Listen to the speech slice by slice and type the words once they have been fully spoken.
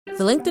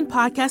The LinkedIn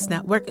Podcast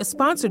Network is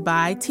sponsored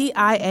by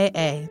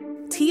TIAA.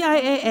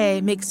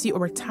 TIAA makes you a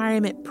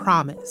retirement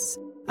promise,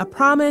 a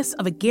promise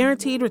of a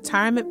guaranteed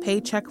retirement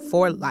paycheck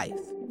for life.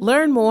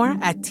 Learn more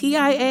at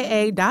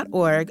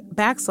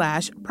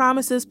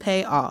TIAA.org/promises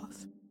pay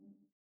off.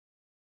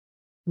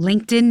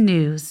 LinkedIn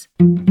News.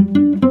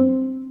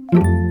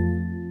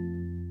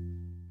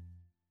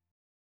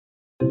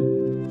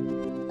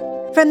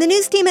 From the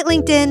news team at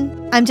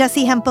LinkedIn, I'm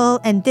Jessie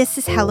Hempel, and this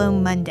is Hello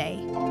Monday.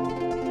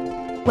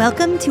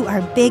 Welcome to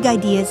our Big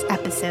Ideas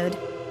episode.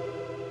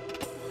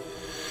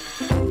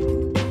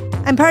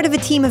 I'm part of a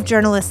team of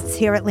journalists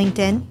here at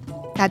LinkedIn.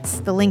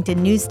 That's the LinkedIn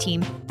news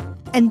team.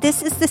 And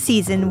this is the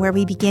season where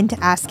we begin to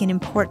ask an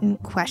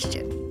important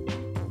question.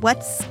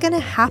 What's going to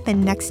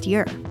happen next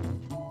year?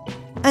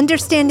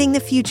 Understanding the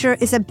future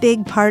is a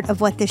big part of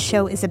what this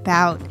show is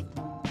about.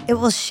 It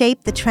will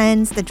shape the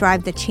trends that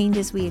drive the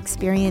changes we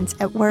experience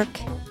at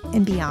work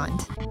and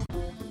beyond.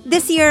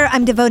 This year,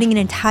 I'm devoting an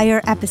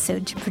entire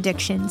episode to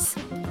predictions,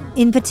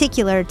 in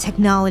particular,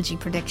 technology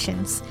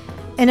predictions.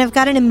 And I've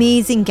got an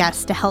amazing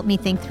guest to help me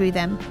think through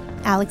them,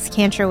 Alex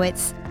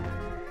Kantrowitz.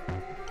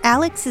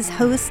 Alex is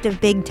host of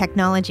Big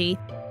Technology.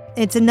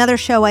 It's another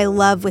show I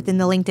love within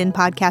the LinkedIn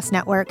Podcast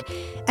Network,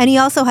 and he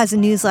also has a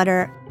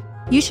newsletter.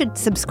 You should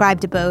subscribe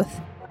to both.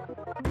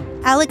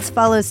 Alex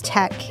follows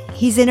tech.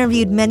 He's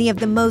interviewed many of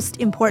the most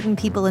important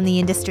people in the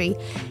industry,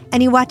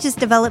 and he watches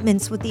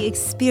developments with the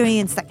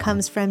experience that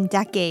comes from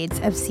decades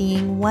of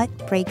seeing what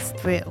breaks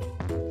through.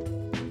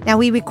 Now,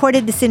 we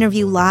recorded this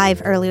interview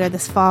live earlier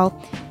this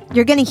fall.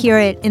 You're going to hear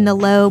it in the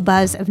low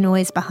buzz of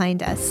noise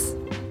behind us.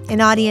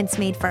 An audience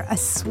made for a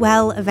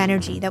swell of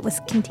energy that was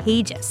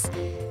contagious.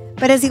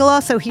 But as you'll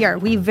also hear,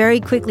 we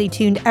very quickly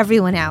tuned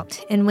everyone out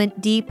and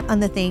went deep on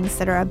the things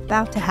that are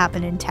about to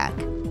happen in tech.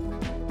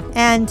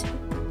 And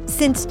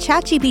since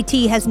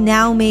ChatGPT has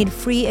now made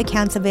free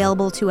accounts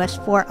available to us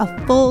for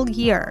a full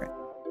year,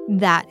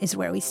 that is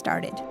where we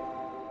started.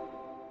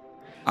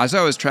 As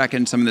I was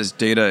tracking some of this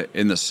data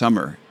in the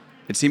summer,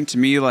 it seemed to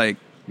me like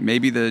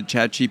maybe the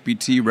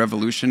ChatGPT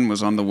revolution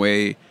was on the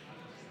way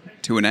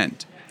to an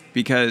end.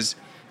 Because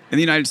in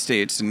the United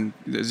States, and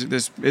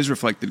this is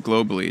reflected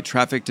globally,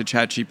 traffic to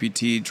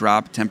ChatGPT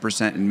dropped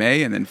 10% in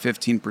May and then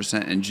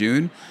 15% in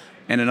June,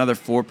 and another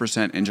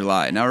 4% in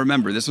July. Now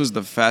remember, this was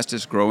the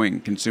fastest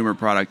growing consumer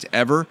product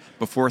ever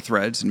before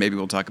Threads, and maybe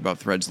we'll talk about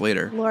Threads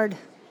later. Lord.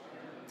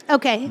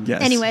 Okay,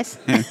 yes. Anyways.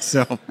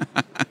 So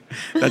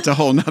that's a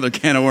whole nother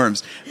can of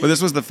worms. But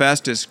this was the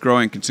fastest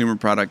growing consumer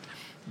product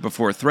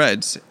before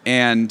Threads,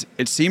 and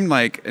it seemed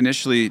like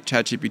initially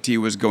ChatGPT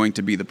was going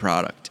to be the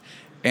product.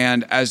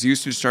 And as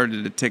usage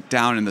started to tick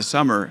down in the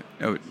summer,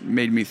 it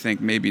made me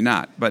think maybe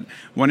not. But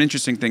one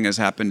interesting thing has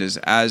happened is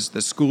as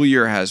the school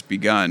year has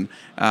begun,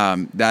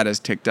 that has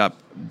ticked up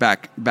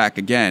back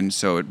again.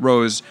 So it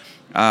rose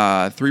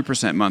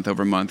 3% month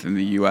over month in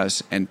the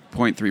U.S. and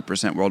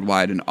 0.3%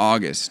 worldwide in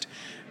August,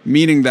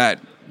 meaning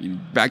that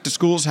back to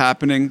school is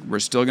happening. We're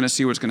still going to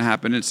see what's going to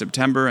happen in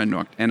September and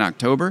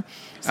October.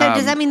 So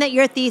does that mean that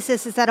your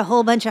thesis is that a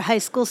whole bunch of high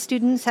school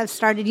students have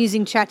started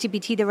using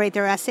ChatGPT to write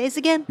their essays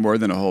again? More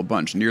than a whole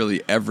bunch.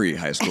 Nearly every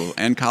high school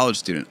and college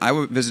student.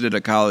 I visited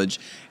a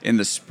college in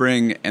the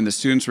spring, and the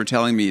students were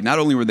telling me not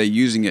only were they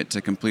using it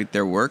to complete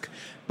their work,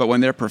 but when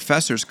their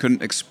professors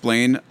couldn't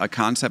explain a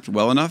concept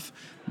well enough,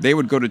 they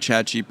would go to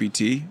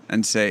ChatGPT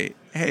and say,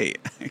 hey,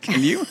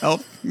 can you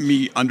help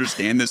me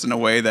understand this in a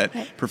way that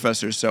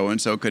Professor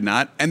so-and-so could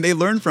not? And they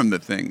learn from the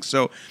thing.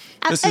 So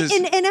this is...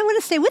 And I want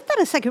to stay with that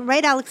a second,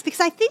 right, Alex? Because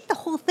I think the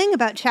whole thing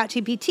about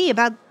ChatGPT,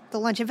 about the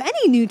launch of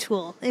any new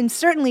tool, and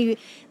certainly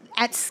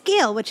at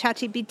scale with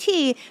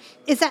ChatGPT,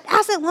 is that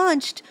as it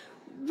launched,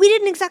 we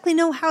didn't exactly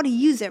know how to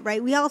use it,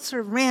 right? We all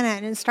sort of ran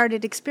at it and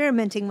started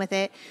experimenting with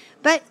it.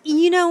 But,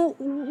 you know,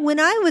 when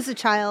I was a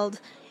child,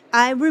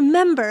 I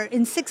remember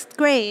in 6th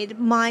grade,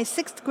 my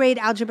 6th grade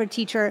algebra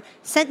teacher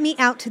sent me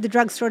out to the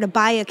drugstore to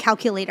buy a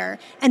calculator.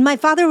 And my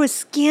father was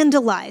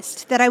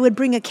scandalized that I would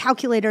bring a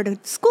calculator to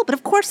school. But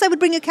of course I would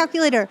bring a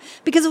calculator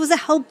because it was a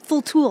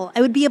helpful tool.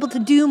 I would be able to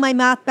do my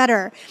math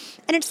better.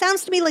 And it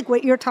sounds to me like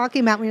what you're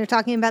talking about when you're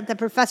talking about the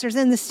professors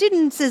and the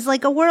students is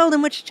like a world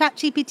in which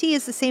ChatGPT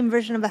is the same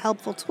version of a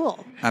helpful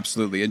tool.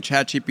 Absolutely. And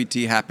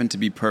ChatGPT happened to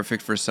be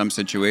perfect for some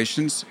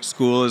situations.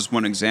 School is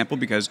one example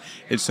because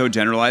it's so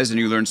generalized and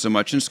you learn so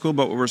much in school.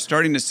 But what we're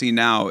starting to see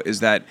now is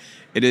that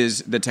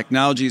the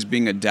technology is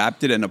being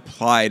adapted and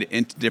applied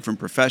into different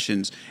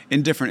professions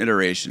in different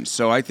iterations.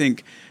 So I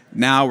think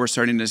now we're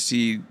starting to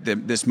see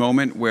this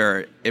moment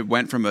where it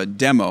went from a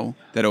demo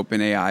that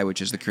OpenAI,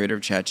 which is the creator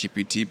of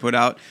ChatGPT, put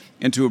out,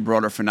 into a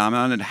broader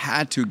phenomenon. It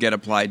had to get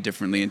applied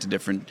differently into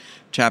different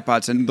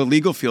chatbots. And the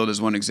legal field is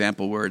one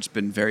example where it's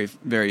been very,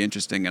 very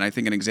interesting. And I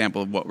think an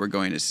example of what we're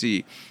going to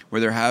see,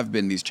 where there have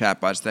been these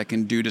chatbots that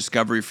can do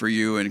discovery for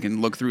you and can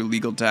look through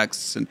legal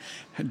texts and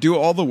do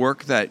all the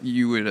work that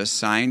you would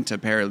assign to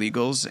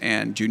paralegals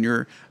and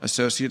junior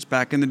associates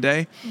back in the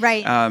day.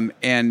 Right.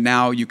 And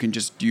now you can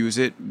just use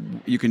it.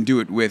 You can do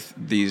it with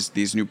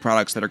these new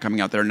products that are coming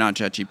out that are not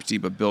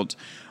ChatGPT, but built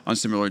on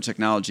similar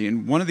technology.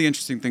 And one of the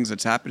interesting things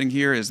that's happening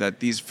here is that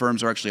these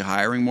firms are actually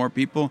hiring more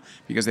people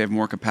because they have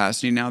more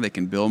capacity now. They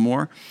can bill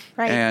more.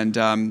 Right.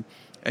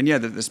 And yeah,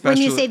 the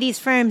special... When you say these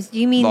firms, do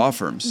you mean... Law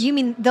firms. You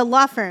mean the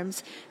law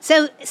firms.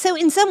 So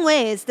in some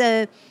ways,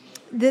 the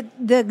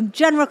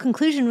general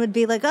conclusion would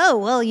be like, oh,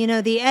 well,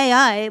 the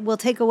AI will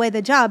take away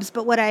the jobs.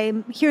 But what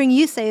I'm hearing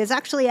you say is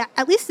actually,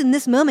 at least in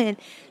this moment,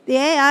 the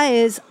AI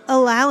is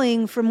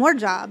allowing for more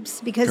jobs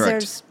because Correct.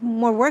 There's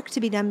more work to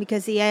be done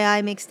because the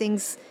AI makes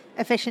things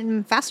efficient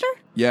and faster?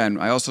 Yeah,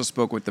 and I also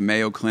spoke with the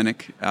Mayo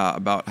Clinic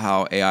about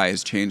how AI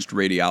has changed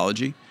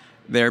radiology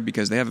there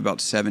because they have about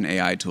 7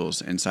 AI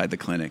tools inside the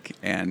clinic,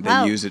 and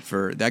they use it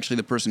for... Actually,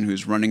 the person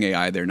who's running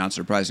AI there, not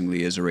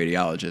surprisingly, is a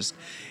radiologist,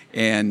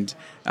 and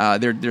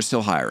they're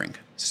still hiring.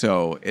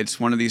 So it's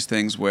one of these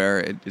things where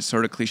it's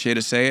sort of cliche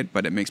to say it,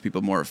 but it makes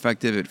people more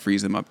effective. It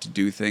frees them up to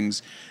do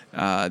things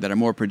that are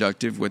more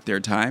productive with their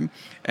time.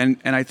 And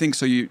I think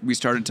so. We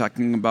started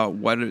talking about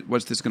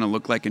what's this going to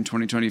look like in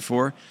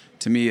 2024.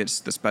 To me, it's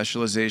the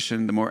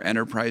specialization, the more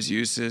enterprise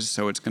uses.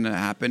 So it's going to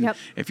happen. Yep.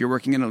 If you're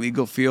working in a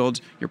legal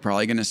field, you're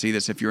probably going to see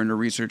this. If you're in a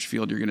research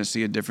field, you're going to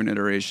see a different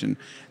iteration.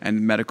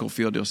 And medical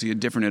field, you'll see a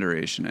different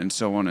iteration, and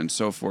so on and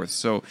so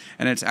forth.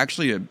 And it's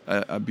actually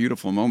a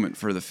beautiful moment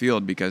for the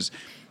field because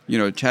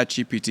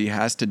ChatGPT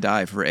has to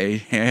die for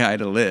AI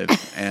to live,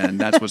 and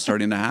that's what's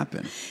starting to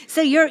happen.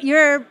 So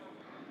you're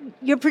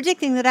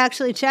predicting that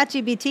actually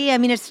ChatGPT, I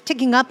mean, it's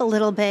ticking up a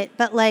little bit,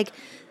 but like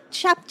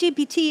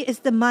ChatGPT is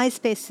the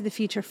MySpace to the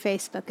future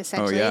Facebook,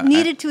 essentially. Oh, yeah. It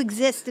needed to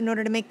exist in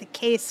order to make the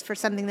case for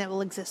something that will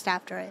exist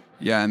after it.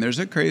 Yeah, and there's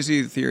a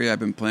crazy theory I've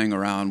been playing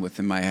around with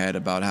in my head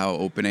about how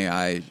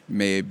OpenAI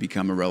may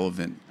become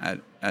irrelevant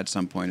at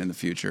some point in the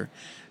future.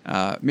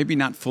 Maybe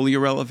not fully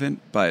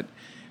irrelevant, but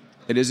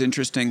it is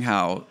interesting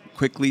how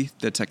quickly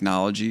the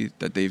technology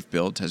that they've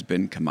built has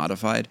been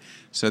commodified.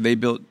 So they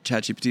built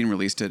ChatGPT and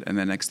released it, and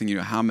the next thing you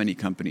know, how many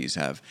companies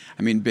have?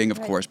 I mean, Bing,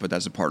 of course, but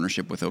that's a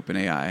partnership with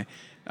OpenAI.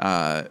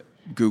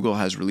 Google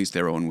has released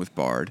their own with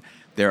Bard.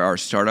 There are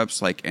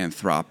startups like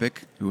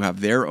Anthropic who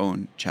have their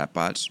own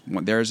chatbots.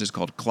 Theirs is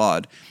called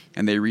Claude,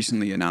 and they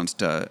recently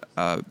announced a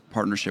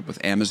partnership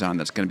with Amazon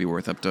that's going to be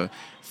worth up to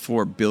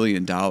 $4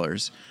 billion.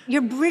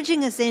 You're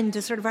bridging us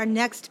into sort of our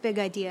next big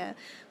idea,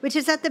 which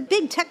is that the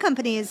big tech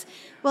companies,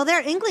 well,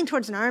 they're angling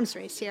towards an arms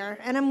race here,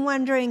 and I'm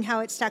wondering how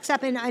it stacks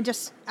up. And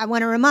I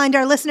want to remind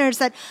our listeners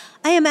that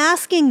I am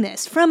asking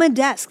this from a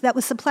desk that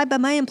was supplied by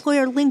my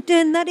employer,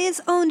 LinkedIn, that is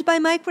owned by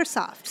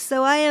Microsoft.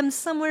 So I am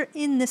somewhere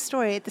in this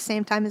story at the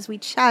same time as we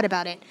chat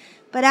about it.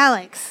 But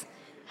Alex,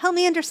 help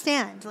me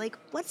understand,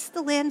 what's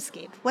the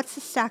landscape? What's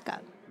the stack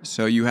up?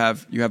 So you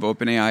have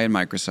OpenAI and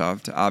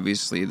Microsoft,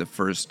 obviously the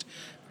first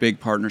big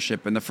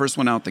partnership and the first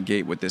one out the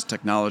gate with this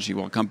technology,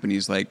 while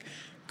companies like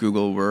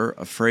Google were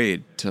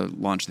afraid to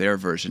launch their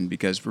version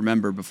because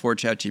remember, before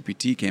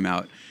ChatGPT came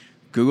out,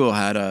 Google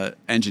had an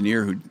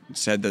engineer who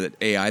said that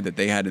AI that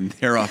they had in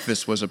their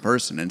office was a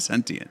person and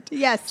sentient.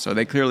 Yes. So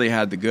they clearly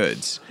had the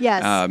goods.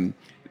 Yes.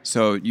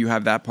 So you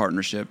have that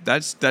partnership.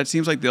 That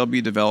seems like they'll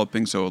be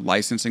developing, so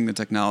licensing the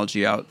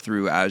technology out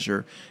through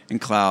Azure and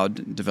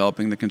cloud,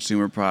 developing the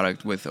consumer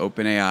product with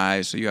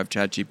OpenAI. So you have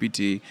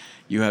ChatGPT,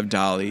 you have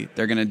DALL-E.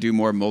 They're going to do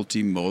more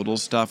multimodal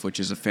stuff, which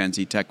is a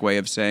fancy tech way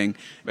of saying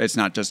it's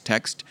not just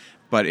text,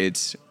 but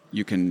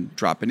you can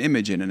drop an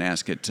image in and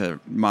ask it to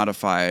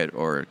modify it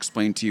or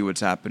explain to you what's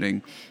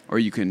happening, or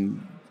you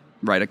can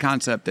write a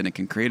concept and it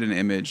can create an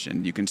image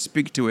and you can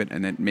speak to it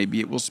and then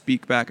maybe it will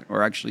speak back,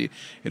 or actually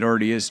it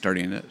already is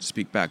starting to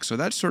speak back. So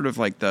that's sort of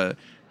like the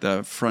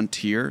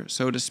frontier,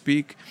 so to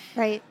speak.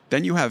 Right.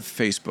 Then you have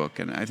Facebook,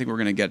 and I think we're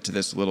going to get to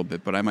this a little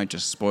bit, but I might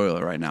just spoil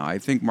it right now. I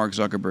think Mark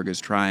Zuckerberg is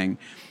trying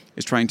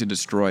to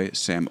destroy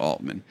Sam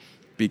Altman,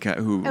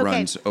 who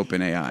runs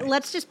OpenAI.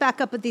 Let's just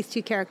back up with these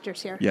two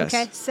characters here. Yes.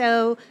 Okay.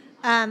 So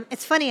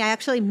it's funny, I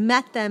actually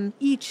met them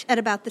each at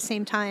about the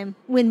same time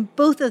when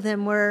both of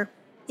them were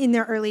in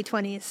their early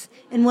 20s.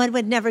 And one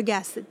would never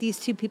guess that these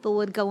two people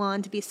would go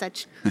on to be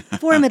such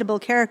formidable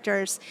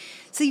characters.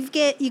 So you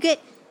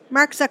get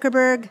Mark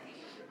Zuckerberg,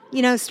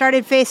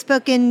 started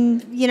Facebook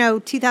in,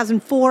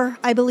 2004,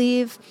 I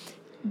believe,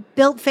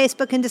 built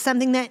Facebook into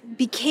something that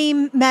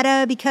became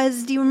Meta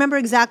because, do you remember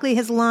exactly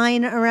his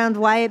line around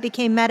why it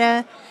became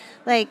Meta?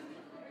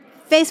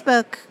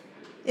 Facebook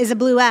is a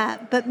blue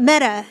app, but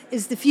Meta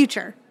is the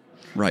future.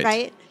 Right.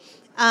 Right?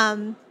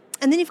 And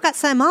then you've got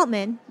Sam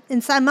Altman.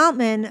 And Sam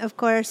Altman, of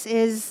course,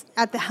 is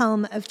at the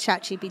helm of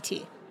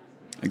ChatGPT.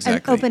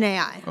 Exactly. And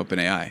OpenAI.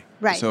 OpenAI.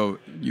 Right. So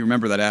you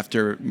remember that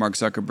after Mark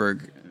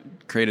Zuckerberg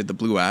created the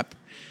Blue app,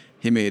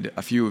 he made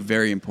a few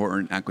very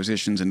important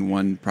acquisitions in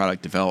one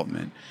product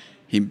development.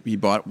 He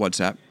bought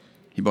WhatsApp.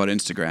 He bought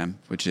Instagram,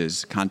 which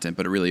is content,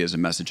 but it really is a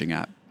messaging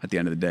app at the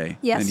end of the day.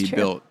 Yes, and he true.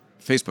 built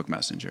Facebook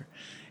Messenger.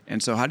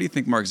 And so how do you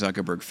think Mark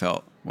Zuckerberg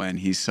felt when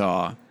he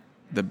saw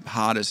the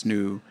hottest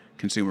new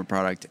consumer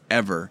product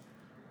ever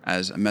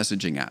as a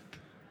messaging app?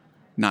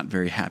 Not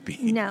very happy.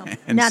 No,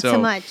 not so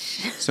much.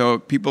 So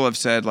people have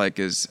said,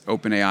 is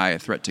OpenAI a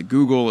threat to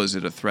Google? Is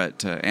it a threat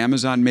to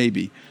Amazon?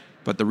 Maybe.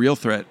 But the real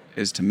threat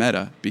is to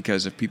Meta,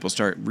 because if people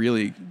start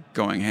really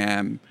going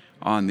ham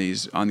on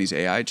these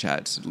AI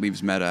chats, it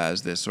leaves Meta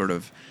as this sort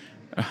of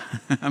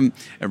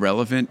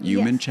irrelevant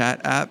human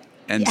chat app.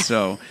 And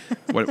so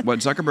what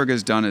Zuckerberg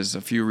has done is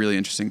a few really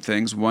interesting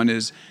things. One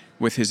is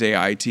with his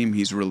AI team,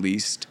 he's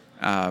released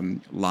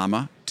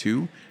Llama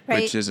 2,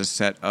 which is a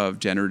set of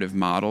generative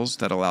models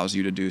that allows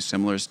you to do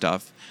similar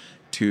stuff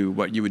to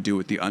what you would do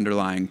with the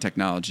underlying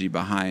technology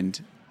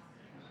behind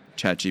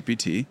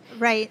ChatGPT.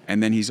 Right.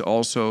 And then he's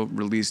also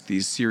released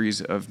these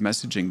series of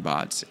messaging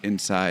bots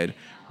inside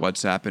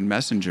WhatsApp and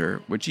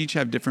Messenger, which each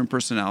have different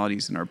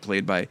personalities and are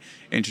played by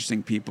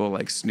interesting people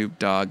like Snoop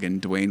Dogg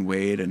and Dwayne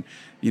Wade. And,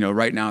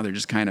 right now they're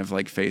just kind of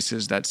like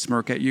faces that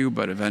smirk at you,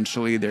 but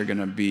eventually they're going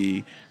to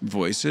be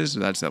voices.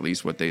 That's at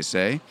least what they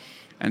say.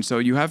 And so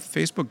you have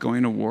Facebook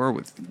going to war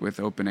with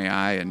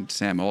OpenAI and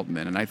Sam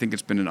Altman, and I think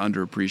it's been an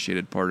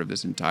underappreciated part of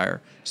this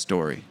entire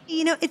story.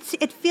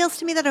 It feels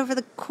to me that over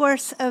the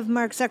course of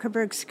Mark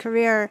Zuckerberg's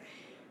career,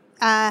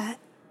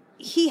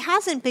 he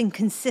hasn't been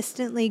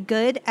consistently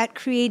good at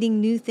creating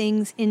new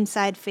things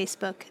inside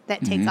Facebook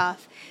that take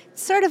off.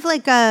 Sort of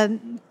like a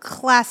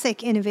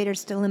classic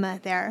innovator's dilemma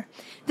there.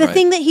 The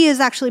thing that he is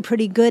actually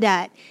pretty good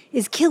at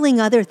is killing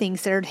other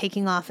things that are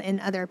taking off in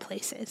other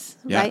places.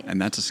 Yeah, right?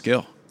 And that's a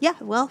skill. Yeah,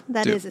 well,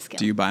 that is a skill.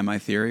 Do you buy my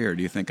theory, or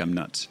do you think I'm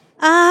nuts?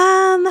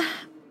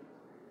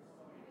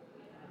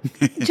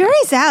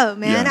 Jury's out,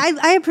 man. Yeah.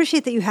 I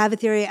appreciate that you have a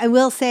theory. I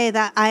will say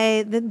that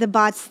the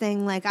bots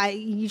thing,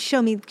 you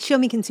show me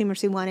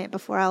consumers who want it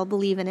before I'll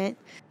believe in it.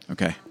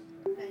 Okay.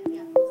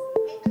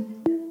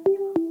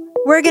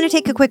 We're going to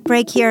take a quick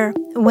break here.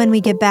 When we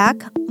get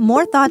back,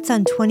 more thoughts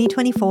on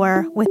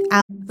 2024 with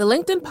Alex. The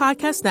LinkedIn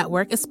Podcast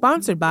Network is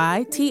sponsored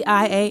by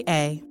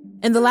TIAA.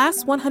 In the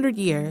last 100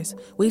 years,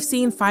 we've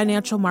seen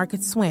financial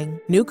markets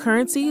swing, new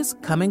currencies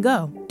come and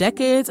go,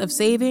 decades of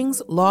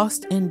savings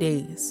lost in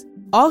days,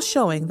 all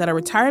showing that a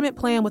retirement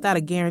plan without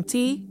a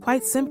guarantee,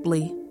 quite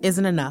simply,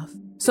 isn't enough.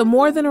 So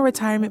more than a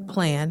retirement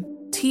plan,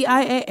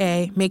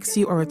 TIAA makes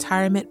you a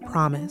retirement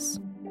promise.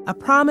 A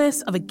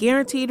promise of a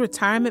guaranteed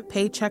retirement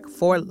paycheck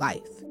for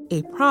life.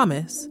 A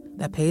promise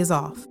that pays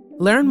off.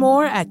 Learn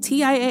more at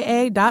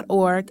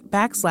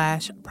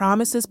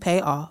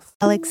TIAA.org/promisespayoff.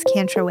 Alex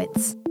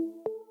Kantrowitz.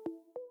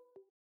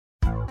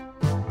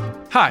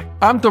 Hi,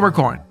 I'm Tomer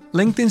Cohen,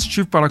 LinkedIn's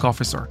Chief Product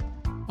Officer.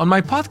 On my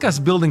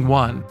podcast, Building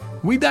One,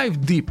 we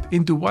dive deep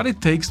into what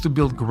it takes to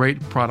build great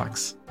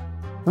products.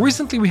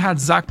 Recently, we had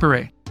Zach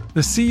Perret,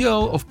 the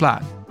CEO of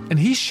Plaid, and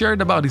he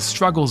shared about his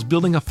struggles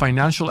building a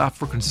financial app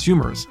for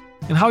consumers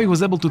and how he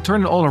was able to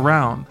turn it all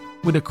around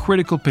with a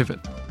critical pivot.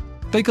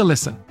 Take a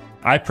listen.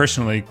 I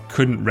personally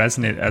couldn't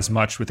resonate as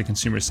much with the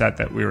consumer set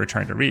that we were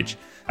trying to reach.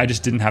 I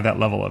just didn't have that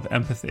level of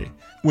empathy.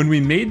 When we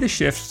made the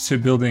shift to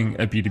building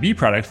a B2B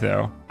product,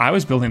 though, I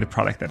was building the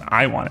product that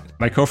I wanted.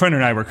 My co-founder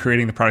and I were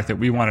creating the product that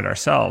we wanted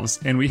ourselves,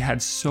 and we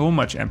had so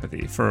much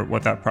empathy for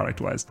what that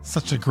product was.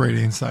 Such a great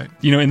insight.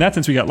 In that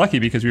sense, we got lucky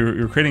because we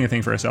were creating a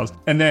thing for ourselves.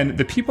 And then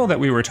the people that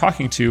we were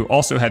talking to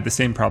also had the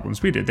same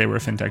problems we did. They were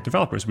fintech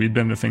developers. We'd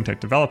been a fintech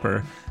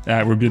developer.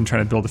 We've been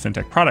trying to build a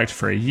fintech product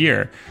for a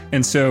year.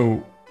 And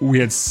so we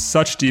had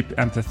such deep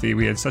empathy.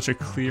 We had such a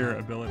clear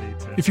ability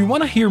to... If you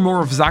want to hear more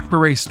of Zach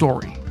Perret's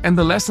story and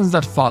the lessons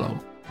that follow,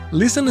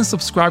 listen and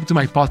subscribe to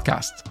my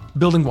podcast,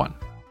 Building One.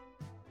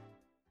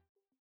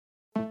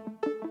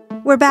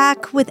 We're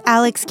back with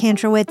Alex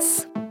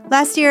Kantrowitz.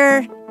 Last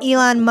year,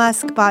 Elon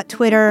Musk bought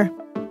Twitter.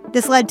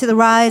 This led to the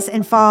rise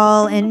and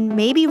fall, and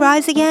maybe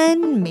rise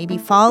again, maybe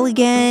fall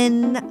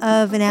again,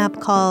 of an app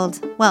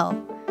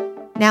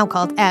now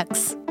called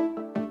X.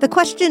 The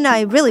question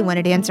I really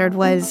wanted answered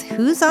was,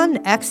 who's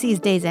on X these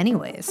days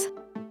anyways?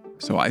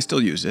 So I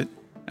still use it,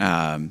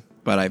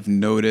 but I've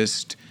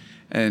noticed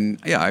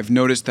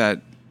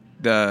that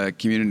the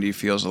community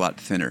feels a lot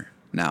thinner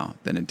now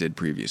than it did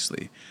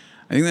previously.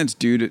 I think that's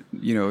due to,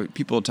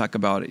 people talk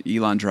about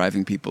Elon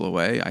driving people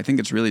away. I think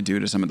it's really due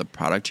to some of the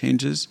product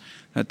changes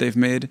that they've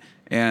made.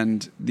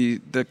 And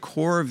the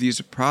core of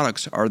these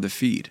products are the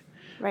feed,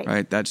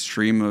 right? That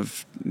stream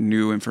of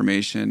new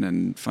information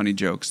and funny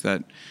jokes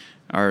that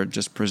are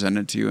just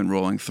presented to you and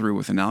rolling through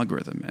with an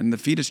algorithm. And the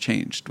feed has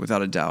changed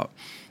without a doubt.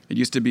 It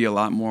used to be a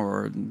lot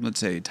more, let's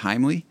say,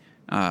 timely,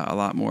 a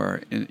lot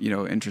more,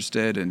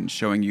 interested in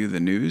showing you the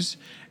news.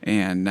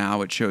 And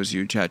now it shows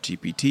you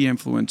ChatGPT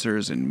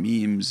influencers and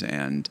memes.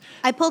 And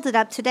I pulled it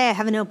up today. I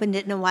haven't opened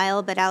it in a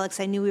while, but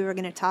Alex, I knew we were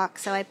going to talk.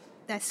 So I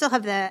still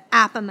have the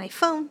app on my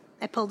phone.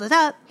 I pulled it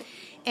up.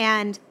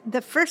 And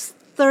the first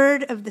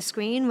third of the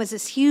screen was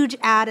this huge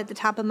ad at the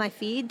top of my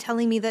feed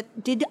telling me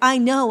that did I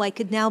know I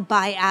could now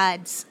buy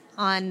ads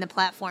on the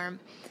platform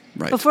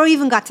before we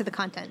even got to the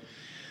content.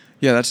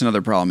 Yeah, that's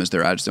another problem is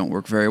their ads don't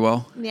work very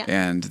well. Yeah.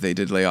 And they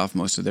did lay off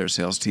most of their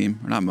sales team.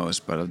 Or not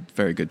most, but a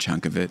very good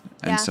chunk of it.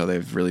 And so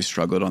they've really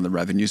struggled on the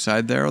revenue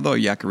side there. Although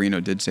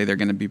Yaccarino did say they're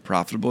going to be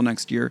profitable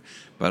next year.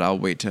 But I'll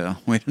wait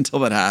until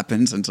that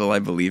happens, until I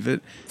believe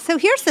it. So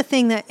here's the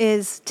thing that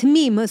is, to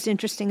me, most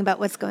interesting about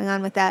what's going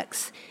on with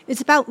X.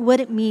 It's about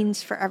what it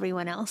means for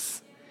everyone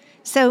else.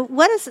 So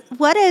what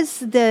is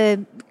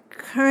the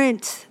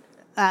current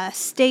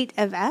state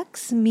of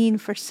X mean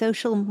for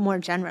social more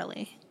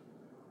generally?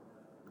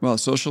 Well,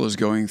 social is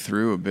going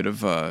through a bit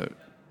of a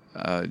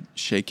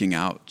shaking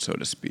out, so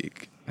to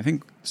speak. I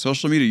think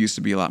social media used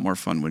to be a lot more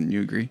fun, wouldn't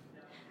you agree?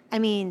 I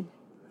mean,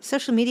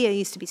 social media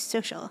used to be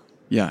social.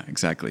 Yeah,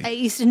 exactly. I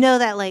used to know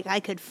that, like, I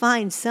could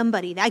find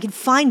somebody. I could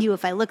find you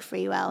if I look for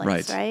you,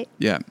 Alex, right?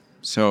 Yeah.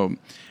 So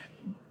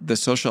the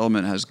social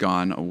element has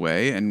gone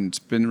away, and it's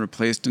been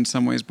replaced in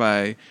some ways by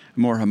a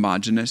more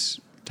homogenous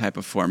type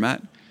of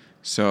format.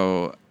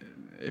 So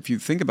if you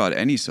think about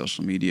any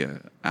social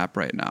media app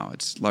right now,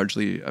 it's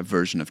largely a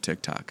version of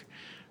TikTok,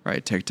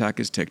 right? TikTok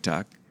is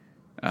TikTok.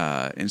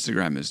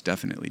 Instagram is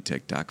definitely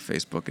TikTok.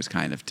 Facebook is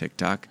kind of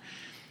TikTok.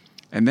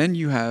 And then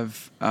you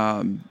have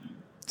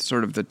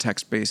sort of the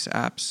text-based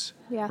apps,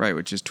 right,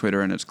 which is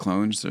Twitter and its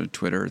clones, so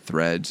Twitter,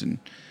 Threads, and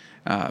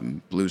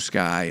Blue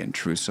Sky, and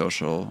True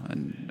Social,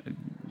 and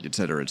et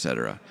cetera, et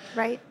cetera.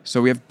 Right.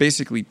 So we have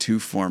basically two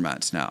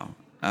formats now.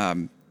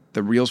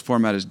 The Reels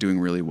format is doing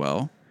really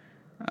well.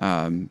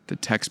 The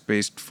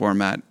text-based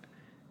format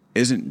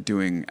isn't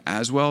doing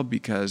as well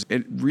because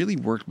it really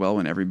worked well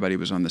when everybody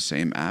was on the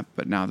same app.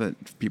 But now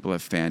that people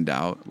have fanned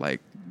out, like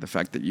the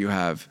fact that you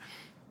have,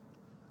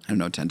 I don't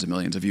know, tens of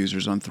millions of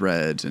users on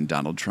Threads and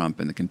Donald Trump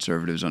and the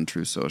conservatives on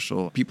True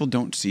Social, people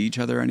don't see each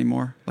other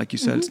anymore. Like you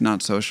said, It's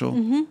not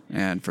social,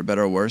 and for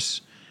better or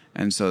worse.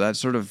 And so that's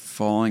sort of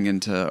falling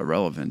into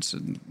irrelevance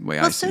in the way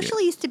I see it. Well,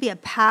 social used to be a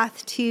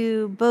path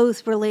to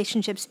both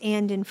relationships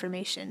and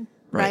information,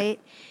 right?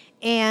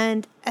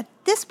 And at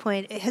this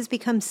point, it has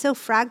become so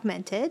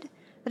fragmented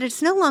that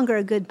it's no longer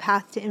a good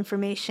path to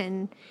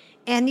information.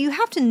 And you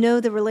have to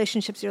know the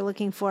relationships you're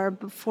looking for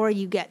before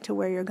you get to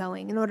where you're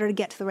going in order to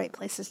get to the right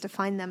places to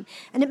find them.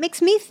 And it makes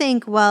me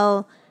think,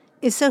 well,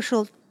 is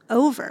social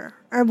over?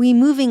 Are we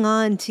moving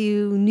on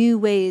to new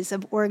ways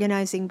of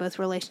organizing both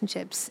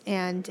relationships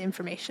and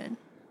information?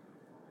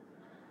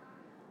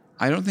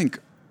 I don't think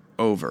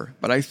over,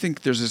 but I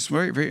think there's this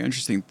very, very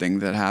interesting thing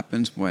that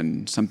happens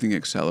when something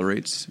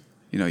accelerates.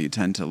 You know, you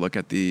tend to look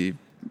at the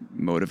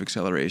mode of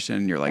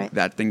acceleration. You're like,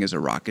 that thing is a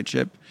rocket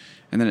ship.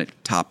 And then it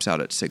tops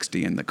out at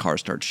 60 and the car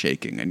starts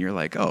shaking. And you're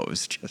like, oh,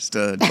 it's just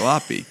a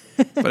jalopy.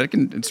 But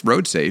it's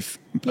road safe.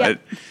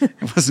 But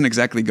it wasn't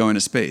exactly going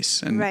to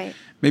space. And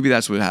maybe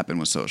that's what happened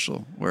with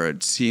social, where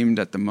it seemed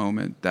at the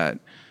moment that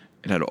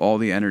it had all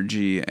the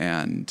energy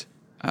and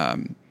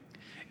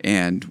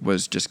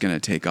was just going to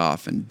take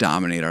off and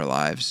dominate our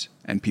lives.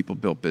 And people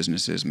built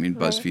businesses. I mean,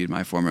 BuzzFeed,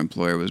 my former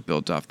employer, was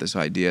built off this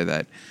idea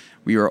that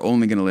we are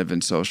only going to live in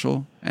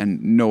social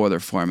and no other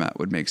format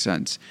would make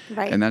sense.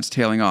 And that's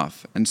tailing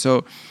off. And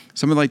so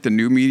some of like the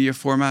new media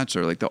formats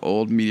or like the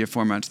old media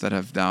formats that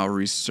have now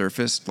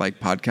resurfaced, like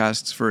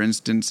podcasts, for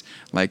instance,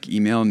 like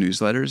email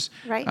newsletters,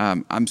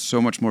 I'm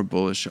so much more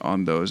bullish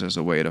on those as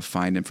a way to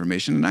find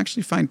information and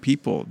actually find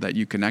people that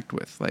you connect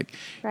with, like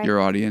your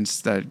audience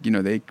that, you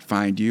know, they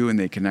find you and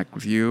they connect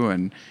with you.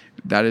 And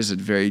that is a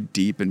very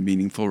deep and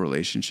meaningful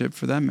relationship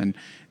for them. And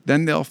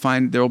then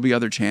there will be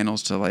other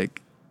channels to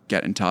like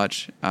get in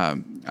touch.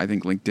 I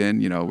think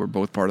LinkedIn, you know, we're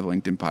both part of the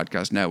LinkedIn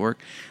Podcast Network.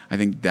 I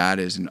think that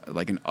is an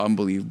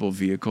unbelievable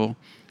vehicle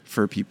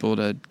for people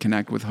to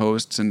connect with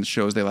hosts and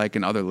shows they like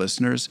and other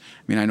listeners.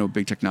 I mean, I know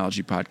Big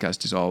Technology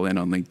Podcast is all in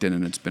on LinkedIn,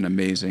 and it's been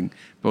amazing,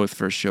 both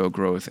for show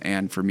growth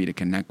and for me to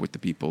connect with the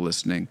people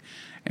listening.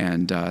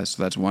 And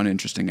so that's one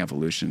interesting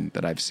evolution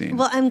that I've seen.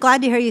 Well, I'm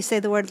glad to hear you say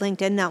the word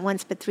LinkedIn not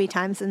once but 3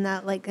 times in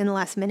that, like in the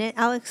last minute,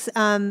 Alex,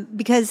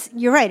 because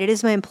you're right. It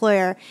is my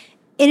employer.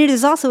 And it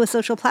is also a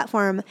social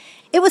platform.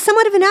 It was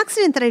somewhat of an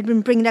accident that I'd been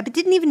bringing it up. It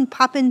didn't even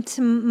pop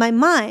into my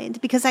mind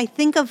because I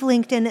think of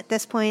LinkedIn at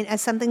this point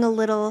as something a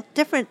little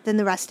different than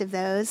the rest of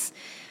those.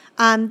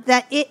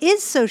 That it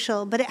is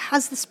social, but it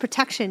has this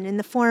protection in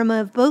the form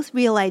of both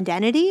real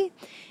identity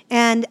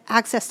and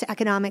access to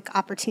economic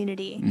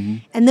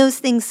opportunity. And those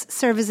things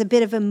serve as a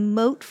bit of a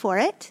moat for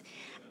it.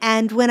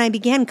 And when I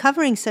began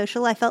covering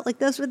social, I felt like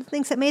those were the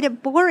things that made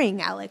it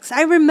boring, Alex.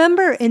 I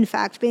remember, in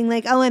fact, being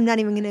like, oh, I'm not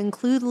even going to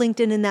include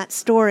LinkedIn in that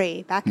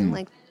story back in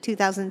like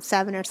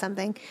 2007 or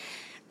something.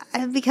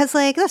 Because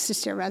like, that's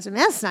just your resume.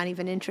 That's not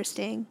even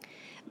interesting.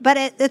 But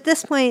at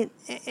this point,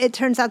 it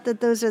turns out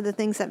that those are the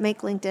things that make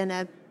LinkedIn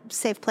a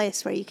safe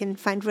place where you can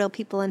find real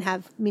people and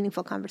have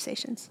meaningful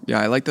conversations. Yeah,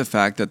 I like the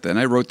fact that, and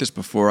I wrote this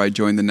before I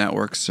joined the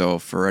network, so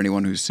for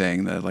anyone who's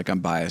saying that like I'm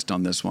biased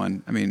on this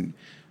one, I mean,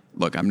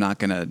 look, I'm not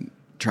going to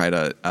try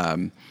to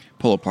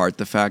pull apart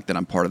the fact that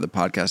I'm part of the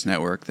podcast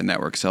network. The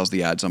network sells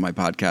the ads on my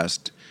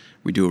podcast.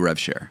 We do a rev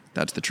share.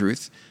 That's the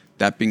truth.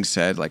 That being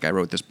said, like I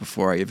wrote this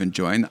before I even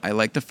joined, I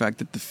like the fact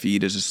that the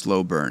feed is a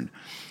slow burn.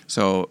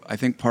 So I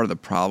think part of the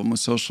problem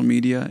with social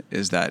media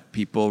is that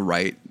people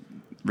write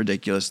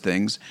ridiculous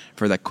things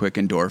for that quick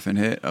endorphin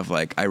hit of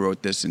like, I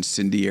wrote this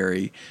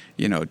incendiary,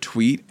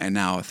 tweet and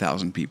now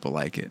 1,000 people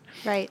like it.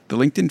 Right. The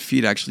LinkedIn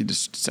feed actually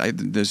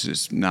this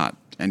is not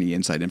any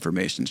inside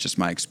information. It's just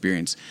my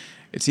experience.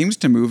 It seems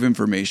to move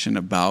information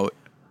about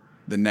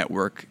the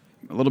network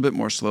a little bit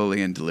more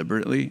slowly and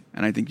deliberately,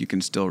 and I think you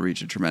can still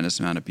reach a tremendous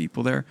amount of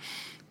people there.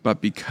 But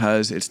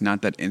because it's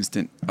not that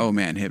instant, oh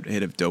man,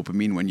 hit of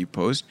dopamine when you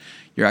post,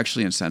 you're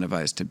actually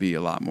incentivized to be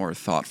a lot more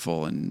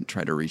thoughtful and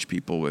try to reach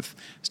people with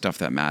stuff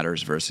that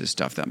matters versus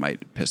stuff that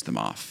might piss them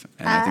off.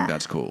 And I think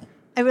that's cool.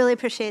 I really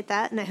appreciate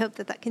that, and I hope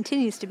that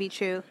continues to be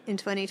true in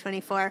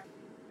 2024.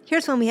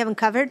 Here's one we haven't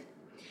covered.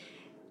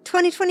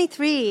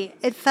 2023,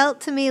 it felt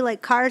to me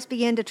like cars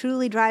began to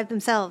truly drive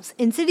themselves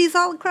in cities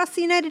all across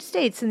the United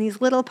States in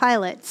these little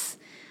pilots.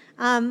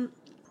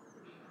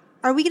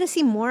 Are we going to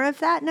see more of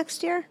that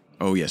next year?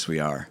 Oh, yes, we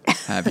are.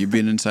 Have you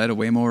been inside a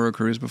Waymo or a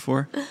Cruise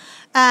before?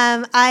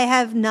 I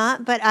have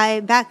not, but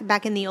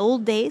back in the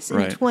old days, in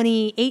Right.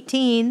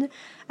 2018,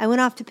 I went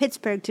off to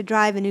Pittsburgh to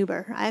drive an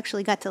Uber. I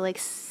actually got to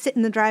sit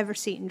in the driver's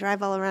seat and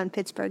drive all around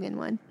Pittsburgh in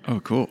one. Oh,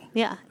 cool.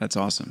 Yeah. That's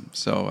awesome.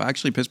 So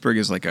actually, Pittsburgh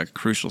is like a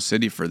crucial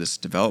city for this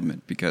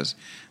development because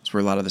it's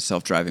where a lot of the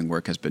self-driving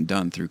work has been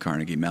done through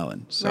Carnegie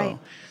Mellon. So Right.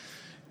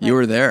 you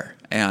were there.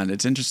 And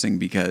it's interesting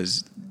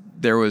because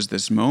there was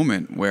this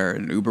moment where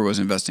Uber was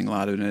investing a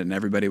lot in it and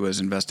everybody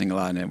was investing a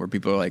lot in it, where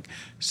people are like,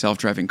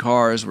 self-driving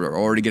cars, we're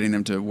already getting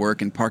them to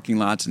work in parking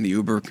lots in the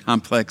Uber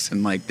complex,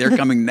 and like, they're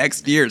coming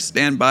next year,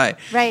 stand by.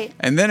 Right.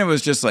 And then it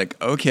was just like,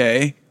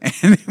 okay.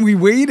 And we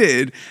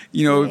waited,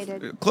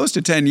 close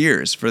to 10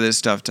 years for this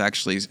stuff to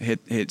actually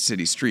hit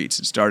city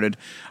streets.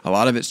 A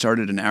lot of it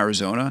started in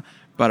Arizona.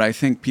 But I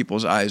think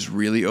people's eyes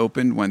really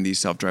opened when these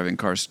self-driving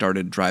cars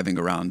started driving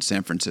around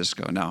San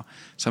Francisco. Now,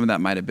 some of that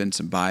might have been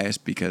some bias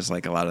because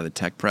like a lot of the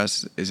tech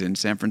press is in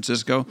San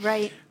Francisco.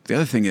 Right. The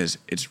other thing is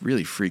it's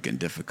really freaking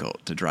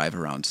difficult to drive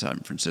around San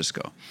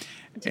Francisco.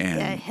 And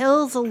the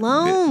hills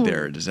alone.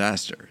 They're a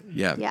disaster.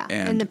 Yeah. Yeah,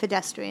 and the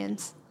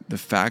pedestrians. The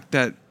fact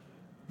that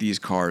these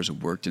cars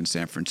worked in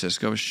San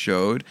Francisco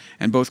showed,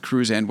 and both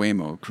Cruise and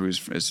Waymo,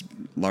 Cruise is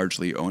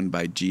largely owned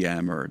by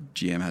GM, or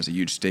GM has a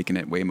huge stake in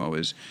it, Waymo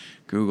is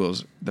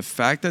Google's. The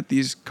fact that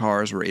these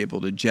cars were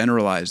able to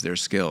generalize their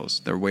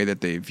skills, their way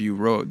that they view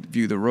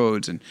the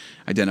roads and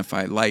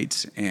identify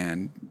lights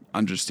and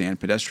understand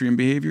pedestrian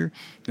behavior,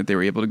 that they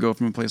were able to go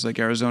from a place like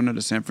Arizona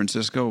to San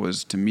Francisco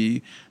was, to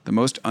me, the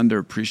most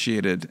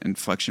underappreciated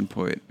inflection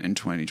point in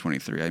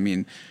 2023. I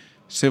mean,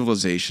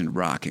 civilization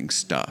rocking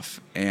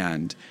stuff.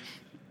 And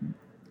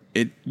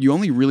you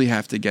only really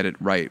have to get it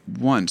right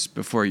once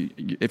before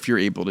if you're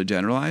able to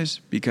generalize,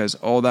 because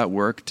all that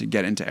work to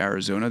get into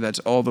Arizona, that's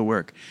all the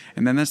work.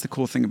 And then that's the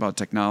cool thing about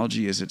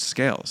technology is it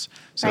scales.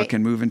 So Right. It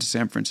can move into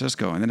San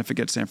Francisco. And then if it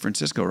gets San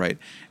Francisco right,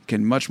 it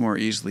can much more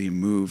easily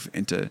move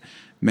into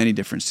many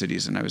different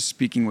cities. And I was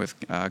speaking with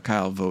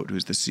Kyle Vogt,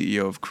 who's the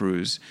CEO of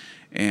Cruise,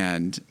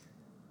 and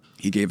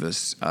he gave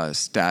us a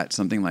stat,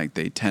 something like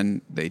they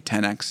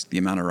 10x the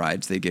amount of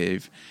rides they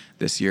gave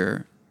this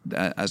year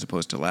as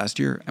opposed to last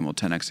year, and will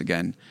 10x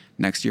again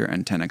next year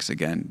and 10x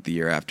again the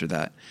year after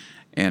that.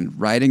 And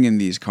riding in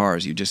these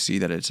cars, you just see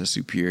that it's a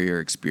superior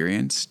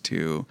experience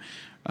to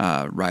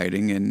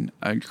riding in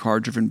a car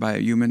driven by a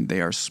human.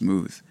 They are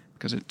smooth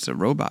because it's a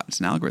robot.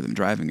 It's an algorithm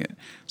driving it.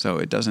 So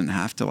it doesn't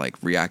have to like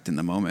react in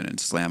the moment and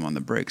slam on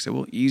the brakes. It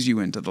will ease you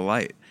into the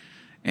light,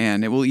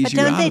 and it will ease But you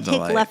out of the light.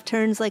 don't they take left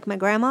turns like my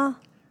grandma?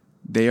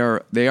 They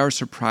are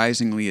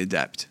surprisingly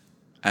adept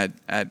at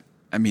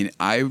I mean,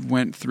 I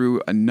went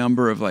through a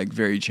number of like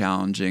very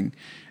challenging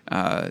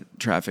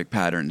traffic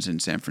patterns in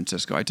San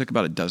Francisco. I took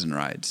about a dozen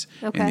rides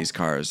in these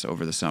cars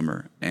over the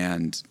summer,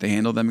 and they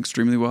handled them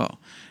extremely well.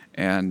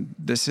 And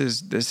this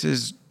is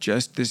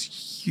just this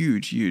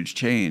huge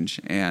change.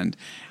 And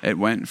it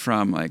went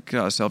from like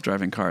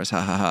self-driving cars,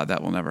 that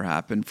will never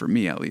happen for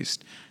me at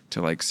least,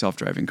 to like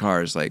self-driving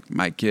cars, like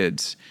my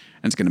kids.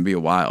 And it's going to be a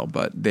while,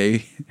 but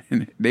they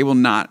will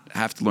not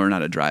have to learn how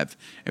to drive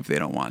if they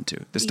don't want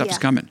to. This stuff is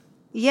coming.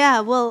 Yeah,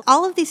 well,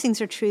 all of these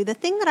things are true. The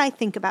thing that I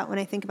think about when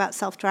I think about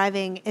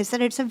self-driving is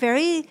that it's a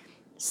very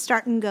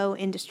start-and-go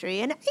industry.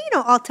 And,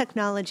 all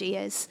technology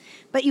is.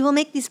 But you will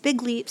make these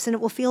big leaps, and it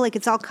will feel like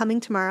it's all coming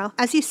tomorrow,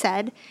 as you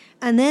said.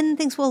 And then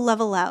things will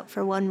level out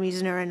for one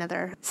reason or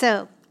another.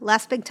 So,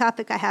 last big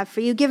topic I have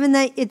for you, given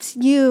that it's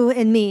you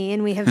and me,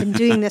 and we have been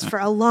doing this for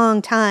a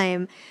long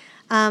time,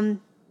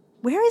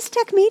 where is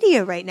tech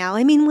media right now?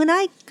 I mean, when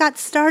I got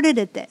started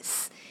at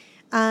this,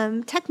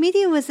 tech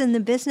media was in the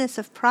business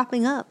of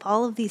propping up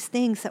all of these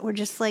things that were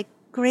just like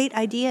great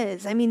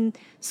ideas. I mean,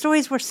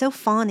 stories were so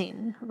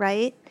fawning,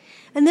 right?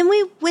 And then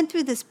we went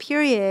through this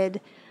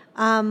period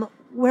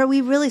where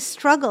we really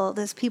struggled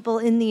as people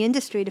in the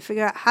industry to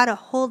figure out how to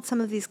hold some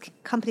of these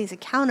companies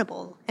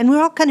accountable. And we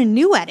were all kind of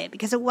new at it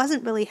because it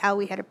wasn't really how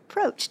we had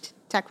approached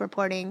tech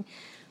reporting.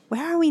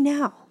 Where are we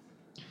now?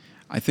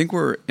 I think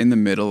we're in the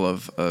middle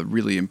of a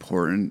really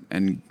important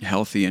and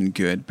healthy and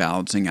good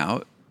balancing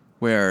out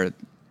where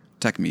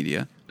tech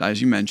media, as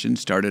you mentioned,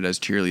 started as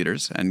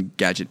cheerleaders and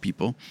gadget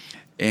people,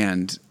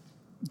 and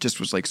just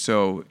was like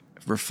so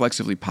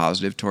reflexively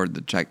positive towards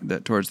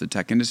the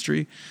tech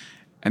industry,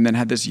 and then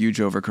had this huge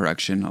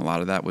overcorrection. A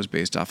lot of that was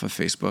based off of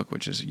Facebook,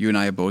 which is, you and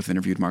I have both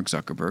interviewed Mark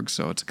Zuckerberg,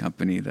 so it's a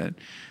company that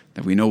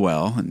we know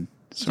well and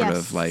so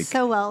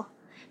well.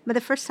 But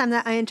the first time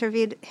that I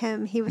interviewed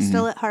him, he was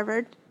still at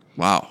Harvard.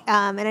 Wow.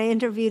 And I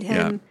interviewed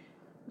him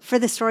for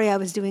the story I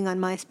was doing on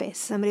MySpace.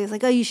 Somebody was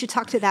like, oh, you should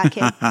talk to that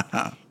kid.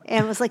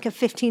 And it was like a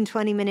 15,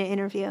 20-minute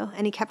interview.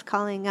 And he kept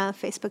calling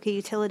Facebook a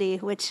utility,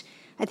 which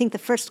I think the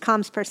first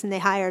comms person they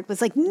hired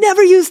was like,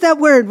 never use that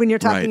word when you're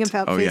talking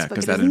about Facebook. Yeah,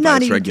 because that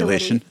invites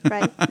regulation.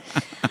 Right.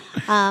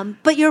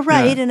 But you're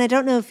right, and I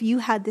don't know if you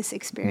had this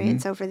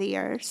experience over the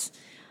years.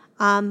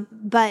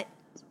 But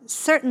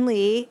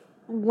certainly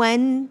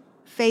when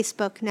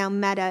Facebook, now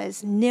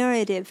Meta's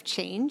narrative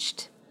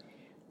changed,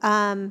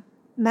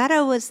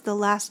 Meta was the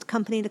last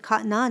company to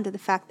cotton on to the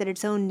fact that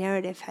its own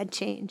narrative had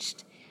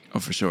changed. Oh,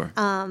 for sure.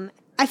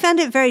 I found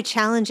it very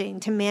challenging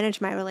to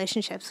manage my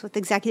relationships with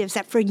executives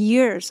that for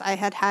years I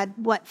had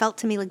what felt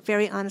to me like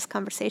very honest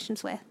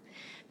conversations with.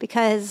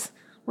 Because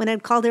when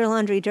I'd call their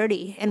laundry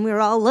dirty and we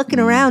were all looking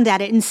around at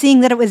it and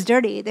seeing that it was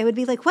dirty, they would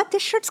be like, what?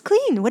 This shirt's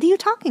clean. What are you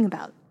talking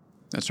about?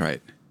 That's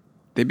right.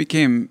 They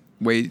became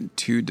way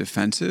too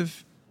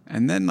defensive.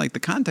 And then like the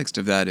context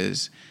of that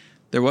is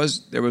there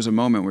was a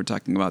moment, we're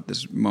talking about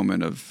this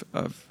moment of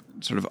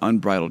sort of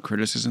unbridled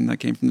criticism that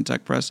came from the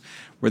tech press,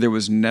 where there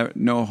was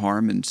no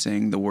harm in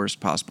saying the worst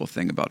possible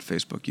thing about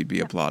Facebook. You'd be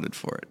applauded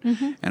for it.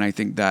 Mm-hmm. And I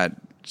think that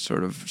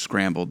sort of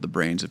scrambled the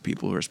brains of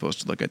people who are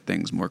supposed to look at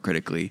things more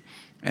critically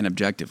and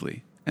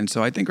objectively. And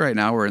so I think right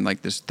now we're in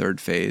like this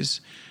third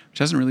phase, which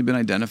hasn't really been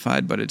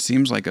identified, but it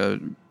seems like a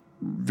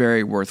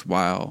very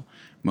worthwhile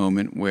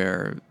moment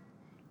where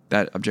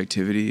that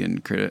objectivity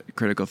and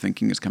critical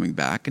thinking is coming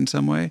back in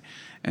some way.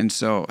 And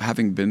so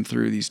having been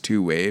through these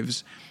two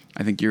waves,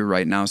 I think you're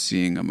right now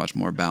seeing a much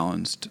more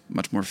balanced,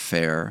 much more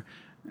fair,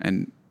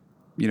 and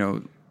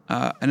and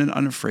an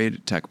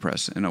unafraid tech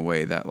press in a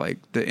way that like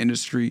the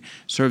industry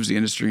serves the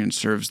industry and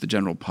serves the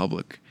general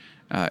public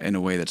in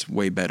a way that's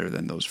way better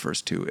than those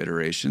first two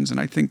iterations. And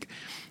I think,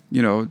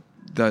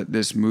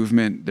 there's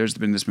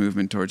been this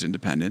movement towards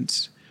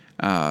independence.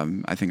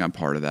 I think I'm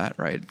part of that,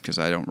 right? Because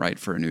I don't write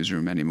for a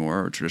newsroom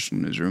anymore or a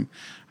traditional newsroom.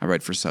 I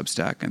write for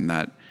Substack, and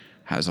that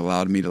has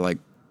allowed me to like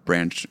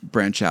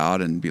branch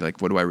out and be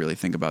like, what do I really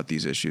think about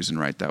these issues, and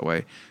write that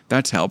way.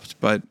 That's helped,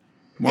 but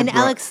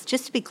Alex,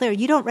 just to be clear,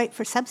 you don't write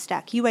for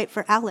Substack. You write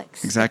for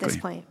Alex exactly. at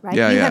this point, right?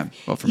 Yeah.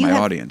 Well, for my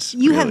audience.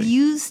 You really. have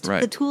used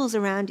the tools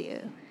around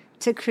you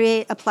to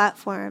create a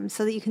platform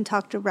so that you can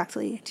talk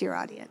directly to your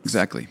audience.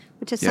 Exactly.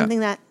 Which is something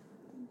that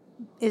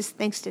is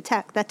thanks to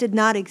tech. That did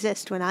not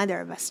exist when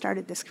either of us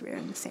started this career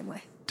in the same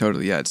way.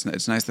 Totally, yeah. It's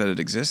nice that it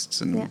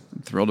exists, and I'm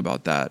thrilled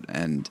about that.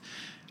 And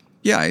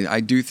I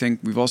do think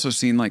we've also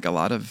seen like a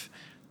lot of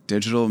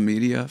digital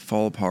media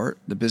fall apart.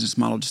 The business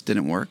model just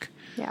didn't work.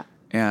 Yeah.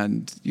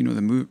 And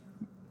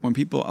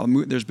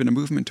there's been a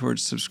movement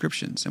towards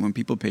subscriptions, and when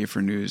people pay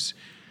for news,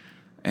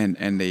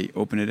 and they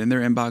open it in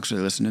their inbox or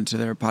they listen to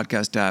their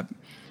podcast app,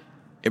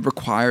 it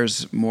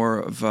requires more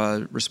of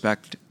a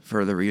respect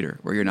for the reader,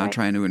 where you're not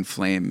trying to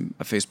inflame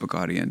a Facebook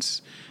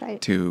audience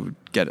to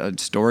get a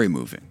story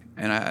moving.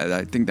 And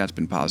I think that's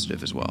been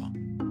positive as well.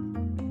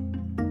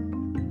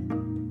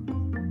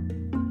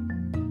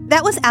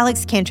 That was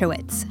Alex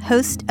Kantrowitz,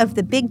 host of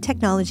the Big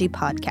Technology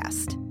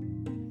Podcast.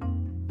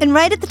 And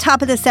right at the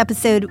top of this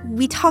episode,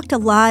 we talked a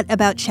lot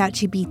about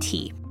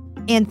ChatGPT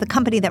and the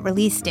company that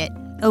released it,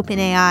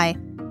 OpenAI.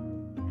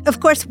 Of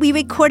course, we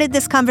recorded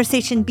this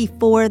conversation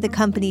before the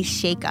company's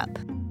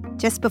shakeup.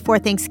 Just before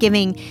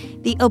Thanksgiving,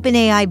 the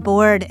OpenAI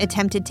board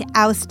attempted to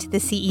oust the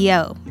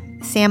CEO,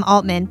 Sam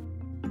Altman.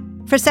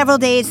 For several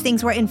days,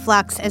 things were in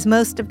flux as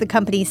most of the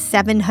company's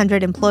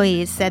 700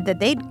 employees said that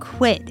they'd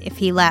quit if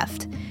he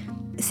left.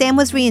 Sam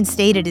was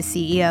reinstated as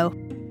CEO.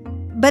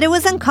 But it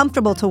was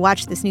uncomfortable to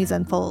watch this news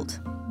unfold.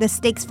 The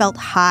stakes felt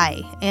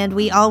high, and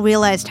we all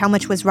realized how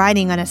much was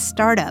riding on a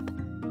startup,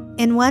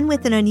 and one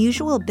with an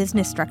unusual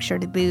business structure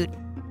to boot.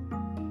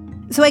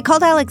 So I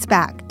called Alex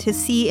back to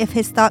see if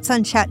his thoughts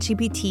on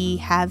ChatGPT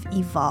have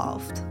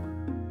evolved.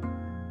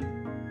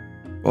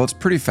 Well, it's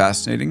pretty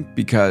fascinating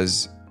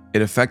because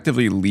it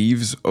effectively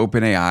leaves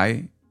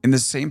OpenAI in the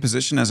same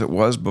position as it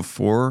was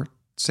before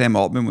Sam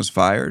Altman was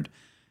fired,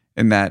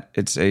 in that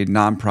it's a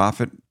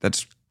nonprofit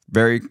that's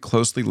very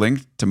closely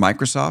linked to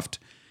Microsoft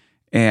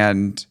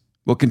and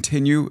will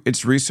continue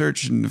its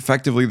research in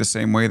effectively the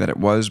same way that it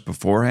was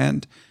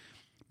beforehand.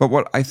 But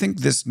what I think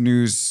this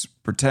news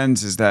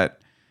pretends is that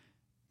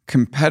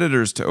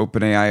competitors to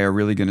OpenAI are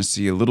really going to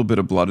see a little bit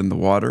of blood in the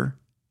water,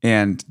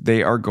 and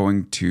they are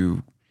going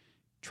to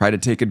try to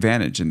take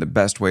advantage in the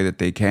best way that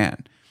they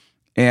can.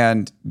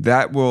 And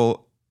that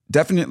will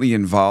definitely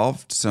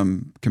involve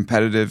some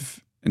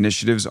competitive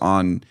initiatives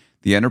on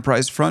the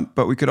enterprise front,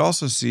 but we could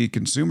also see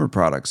consumer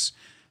products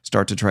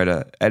start to try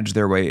to edge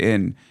their way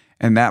in.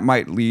 And that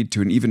might lead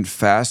to an even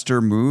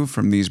faster move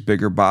from these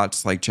bigger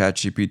bots like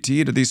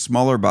ChatGPT to these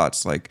smaller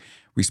bots like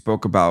we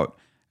spoke about.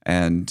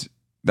 And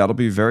that'll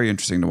be very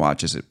interesting to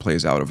watch as it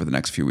plays out over the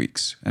next few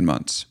weeks and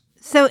months.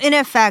 So in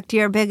effect,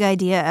 your big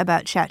idea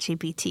about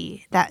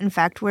ChatGPT, that in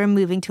fact we're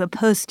moving to a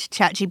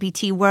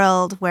post-ChatGPT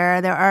world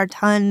where there are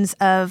tons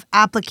of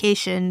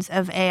applications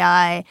of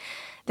AI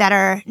that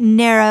are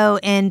narrow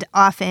and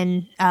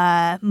often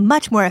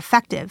much more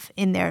effective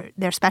in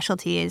their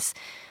specialties.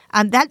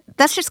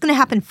 That's just going to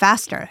happen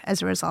faster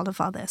as a result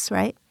of all this,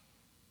 right?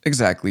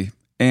 Exactly.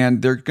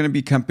 And there are going to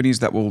be companies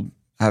that will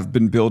have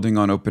been building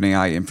on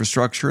OpenAI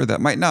infrastructure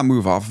that might not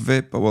move off of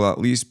it, but will at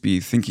least be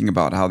thinking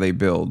about how they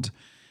build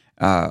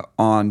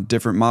on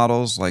different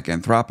models like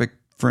Anthropic,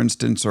 for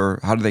instance, or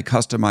how do they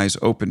customize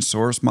open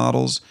source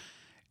models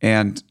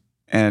and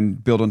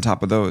build on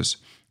top of those.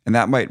 And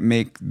that might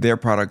make their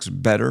products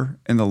better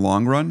in the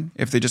long run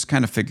if they just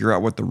kind of figure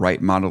out what the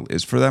right model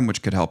is for them,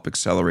 which could help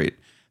accelerate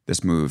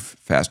this move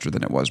faster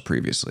than it was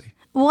previously.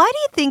 Why do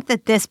you think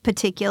that this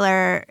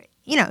particular,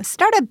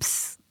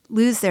 startups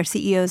lose their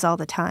CEOs all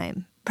the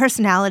time?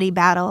 Personality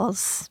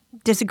battles,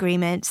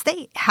 disagreements,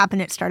 they happen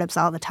at startups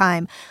all the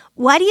time.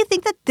 Why do you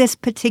think that this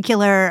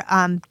particular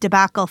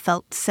debacle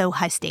felt so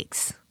high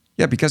stakes?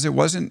 Yeah, because it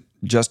wasn't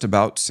just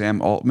about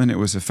Sam Altman. It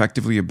was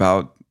effectively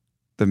about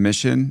the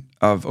mission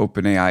of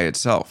OpenAI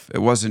itself. It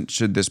wasn't,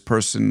 should this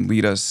person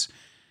lead us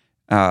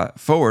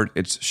forward?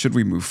 It's, should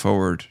we move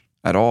forward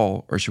at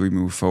all, or should we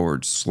move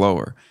forward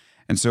slower?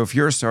 And so if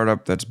you're a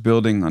startup that's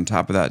building on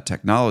top of that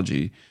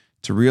technology,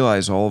 to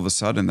realize all of a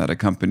sudden that a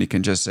company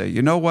can just say,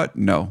 you know what?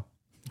 No.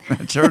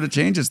 That sort of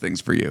changes things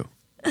for you.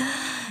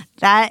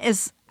 That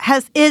has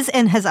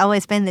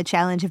always been the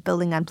challenge of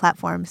building on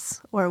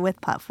platforms or with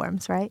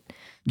platforms, right?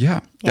 Yeah,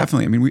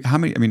 definitely. I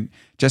mean,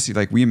 Jesse,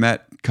 like we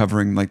met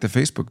covering like the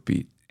Facebook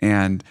beat,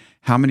 and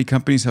how many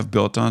companies have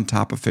built on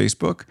top of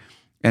Facebook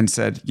and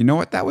said, you know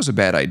what, that was a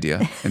bad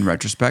idea in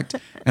retrospect.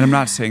 And I'm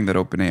not saying that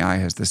OpenAI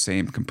has the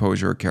same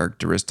composure or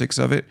characteristics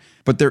of it,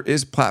 but there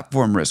is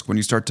platform risk when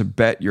you start to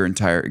bet your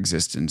entire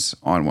existence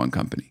on one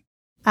company.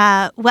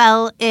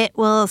 Well, it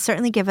will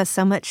certainly give us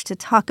so much to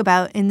talk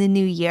about in the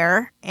new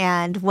year.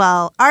 And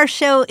while our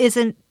show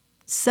isn't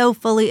so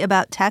fully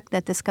about tech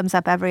that this comes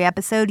up every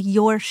episode,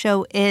 your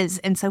show is.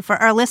 And so for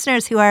our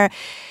listeners who are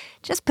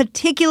just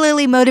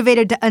particularly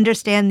motivated to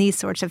understand these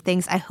sorts of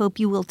things, I hope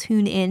you will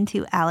tune in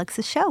to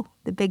Alex's show,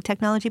 the Big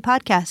Technology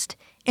Podcast,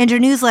 and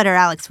your newsletter,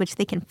 Alex, which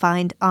they can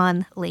find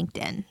on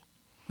LinkedIn.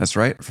 That's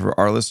right. For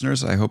our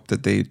listeners, I hope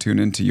that they tune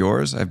into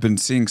yours. I've been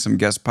seeing some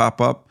guests pop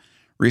up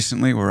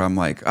recently where I'm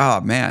like,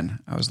 man,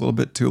 I was a little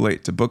bit too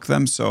late to book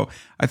them. So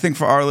I think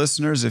for our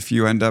listeners, if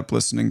you end up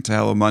listening to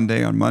Hello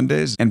Monday on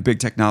Mondays and Big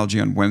Technology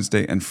on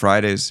Wednesday and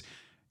Fridays,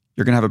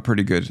 you're going to have a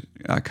pretty good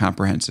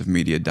comprehensive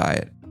media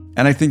diet.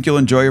 And I think you'll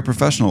enjoy your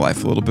professional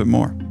life a little bit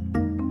more.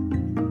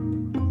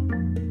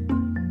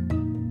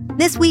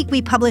 This week,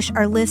 we publish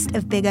our list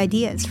of big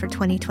ideas for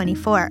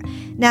 2024.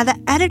 Now, the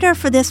editor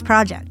for this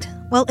project,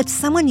 well, it's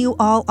someone you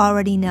all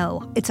already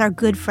know. It's our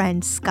good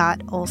friend,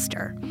 Scott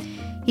Ulster.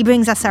 He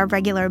brings us our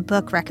regular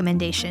book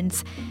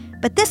recommendations.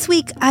 But this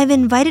week, I've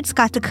invited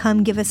Scott to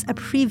come give us a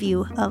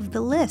preview of the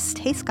list.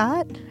 Hey,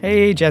 Scott.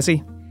 Hey,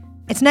 Jesse.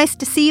 It's nice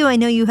to see you. I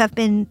know you have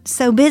been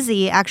so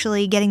busy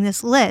actually getting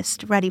this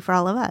list ready for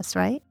all of us,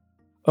 right?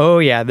 Oh,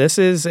 yeah. This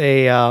is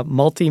a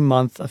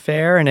multi-month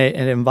affair, and it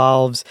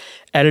involves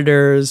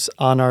editors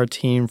on our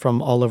team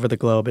from all over the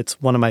globe. It's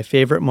one of my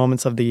favorite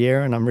moments of the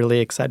year, and I'm really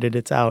excited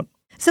it's out.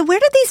 So where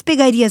do these big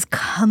ideas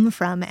come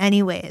from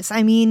anyways?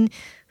 I mean,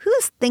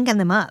 who's thinking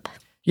them up?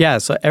 Yeah,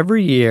 so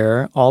every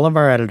year, all of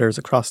our editors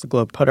across the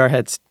globe put our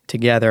heads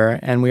together,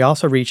 and we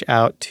also reach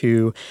out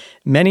to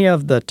many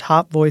of the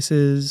top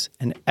voices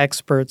and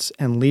experts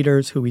and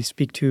leaders who we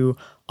speak to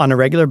on a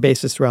regular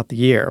basis throughout the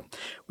year.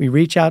 We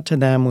reach out to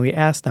them, we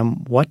ask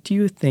them, what do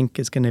you think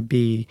is going to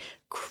be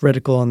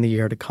critical in the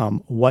year to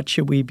come? What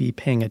should we be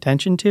paying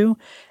attention to?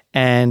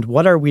 And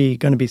what are we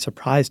going to be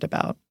surprised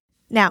about?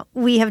 Now,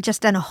 we have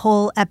just done a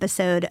whole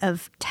episode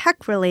of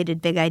tech-related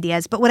big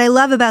ideas, but what I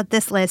love about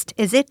this list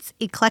is it's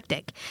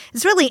eclectic.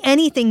 It's really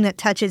anything that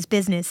touches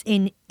business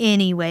in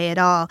any way at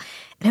all.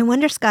 And I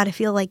wonder, Scott, I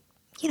feel like,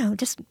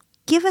 just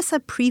give us a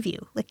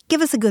preview. Like,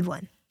 give us a good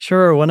one.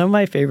 Sure. One of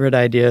my favorite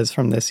ideas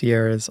from this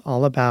year is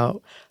all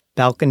about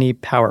balcony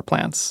power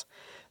plants.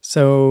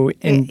 So,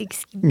 go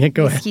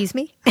ahead. Excuse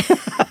me?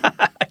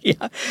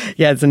 Yeah,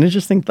 it's an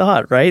interesting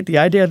thought, right? The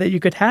idea that you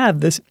could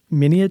have this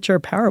miniature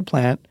power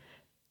plant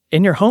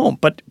in your home,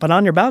 but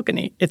on your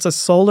balcony. It's a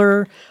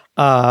solar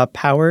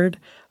powered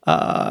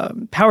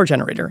power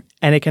generator,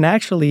 and it can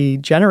actually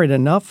generate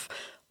enough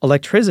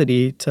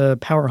electricity to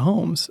power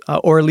homes,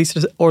 or at least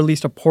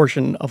a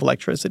portion of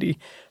electricity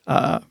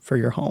for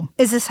your home.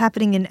 Is this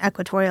happening in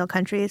equatorial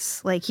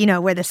countries, like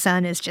where the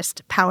sun is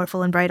just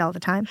powerful and bright all the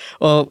time?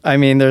 Well, I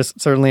mean, there's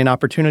certainly an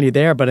opportunity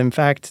there, but in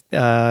fact,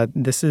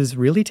 this is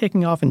really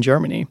taking off in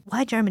Germany.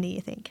 Why Germany,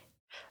 you think?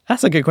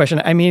 That's a good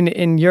question. I mean,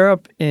 in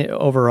Europe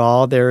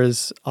overall,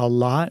 there's a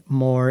lot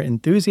more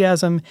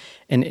enthusiasm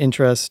and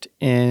interest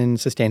in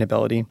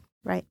sustainability.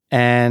 Right.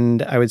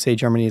 And I would say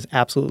Germany is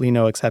absolutely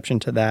no exception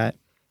to that.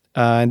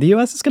 The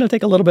U.S. is going to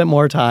take a little bit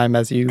more time,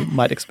 as you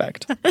might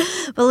expect.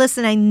 Well,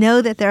 listen, I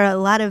know that there are a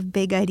lot of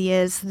big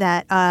ideas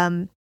that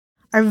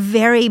are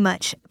very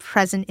much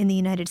present in the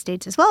United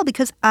States as well,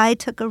 because I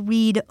took a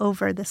read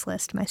over this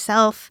list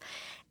myself.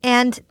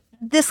 And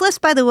this list,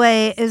 by the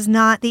way, is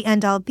not the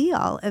end-all,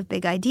 be-all of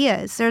big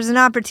ideas. There's an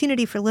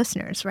opportunity for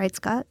listeners, right,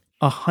 Scott?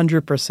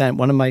 100%.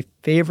 One of my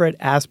favorite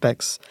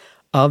aspects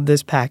of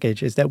this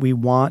package is that we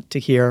want to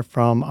hear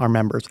from our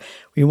members.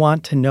 We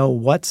want to know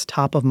what's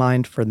top of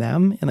mind for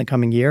them in the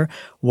coming year.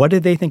 What do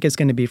they think is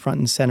going to be front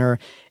and center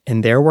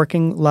in their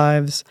working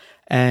lives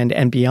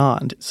and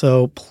beyond?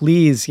 So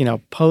please,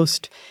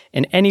 post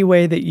in any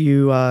way that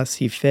you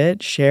see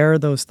fit. Share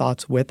those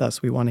thoughts with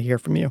us. We want to hear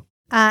from you.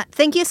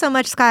 Thank you so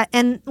much, Scott.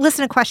 And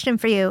listen, a question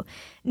for you.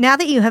 Now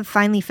that you have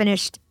finally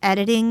finished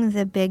editing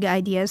the big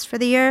ideas for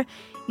the year,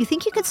 you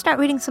think you could start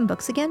reading some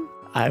books again?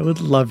 I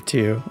would love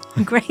to.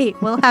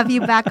 Great. We'll have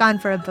you back on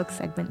for a book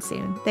segment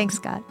soon. Thanks,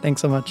 Scott.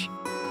 Thanks so much.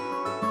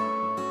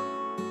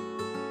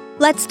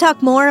 Let's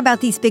talk more about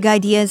these big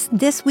ideas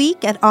this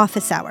week at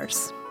Office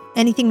Hours.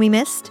 Anything we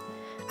missed?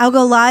 I'll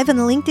go live on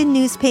the LinkedIn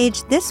news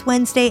page this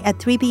Wednesday at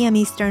 3 p.m.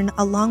 Eastern,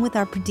 along with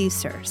our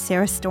producer,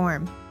 Sarah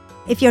Storm.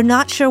 If you're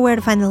not sure where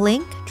to find the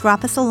link,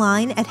 drop us a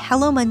line at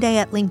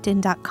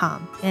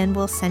hellomonday@linkedin.com, and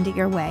we'll send it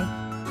your way.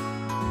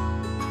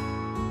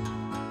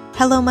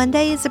 Hello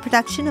Monday is a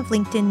production of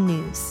LinkedIn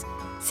News.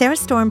 Sarah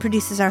Storm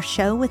produces our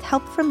show with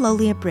help from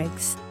Lolia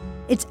Briggs.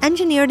 It's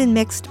engineered and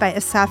mixed by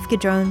Asaf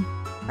Gedron.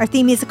 Our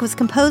theme music was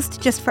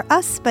composed just for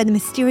us by the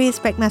mysterious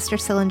Breakmaster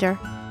Cylinder.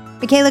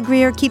 Michaela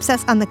Greer keeps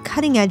us on the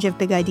cutting edge of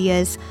big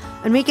ideas.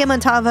 Enrique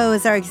Montalvo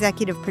is our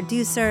executive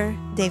producer.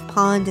 Dave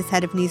Pond is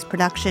head of news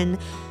production.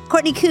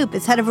 Courtney Coop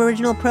is head of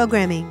original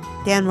programming.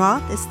 Dan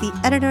Roth is the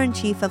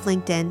editor-in-chief of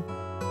LinkedIn.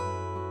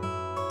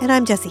 And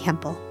I'm Jessie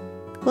Hempel.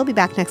 We'll be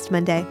back next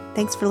Monday.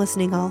 Thanks for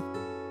listening, all.